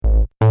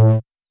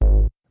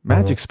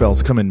Magic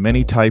spells come in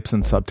many types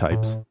and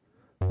subtypes.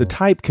 The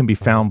type can be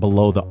found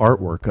below the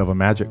artwork of a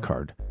magic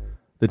card.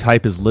 The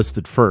type is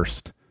listed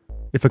first.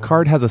 If a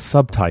card has a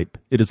subtype,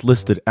 it is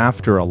listed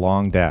after a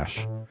long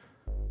dash.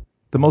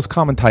 The most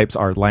common types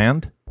are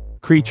land,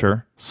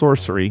 creature,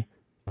 sorcery,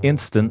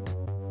 instant,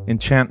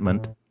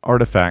 enchantment,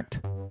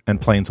 artifact, and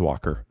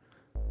planeswalker.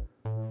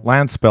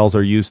 Land spells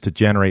are used to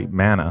generate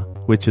mana,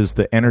 which is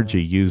the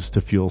energy used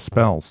to fuel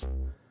spells.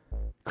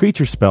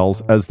 Creature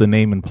spells, as the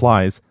name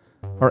implies,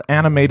 are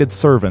animated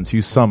servants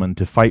you summon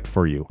to fight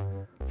for you,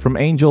 from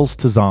angels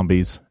to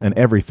zombies and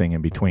everything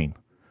in between.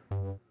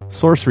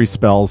 Sorcery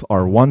spells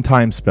are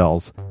one-time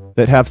spells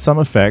that have some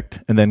effect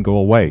and then go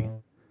away.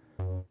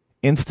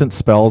 Instant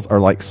spells are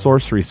like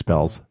sorcery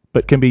spells,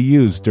 but can be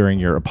used during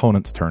your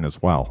opponent's turn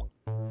as well.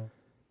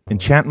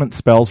 Enchantment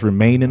spells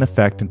remain in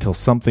effect until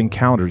something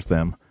counters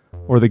them,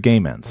 or the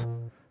game ends.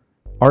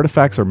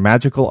 Artifacts are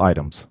magical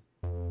items.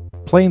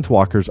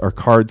 Planeswalkers are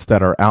cards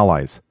that are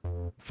allies,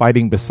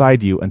 fighting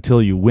beside you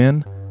until you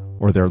win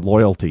or their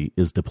loyalty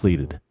is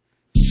depleted.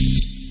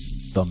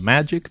 The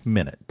Magic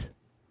Minute.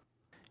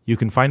 You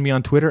can find me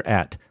on Twitter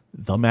at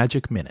The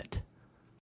Magic Minute.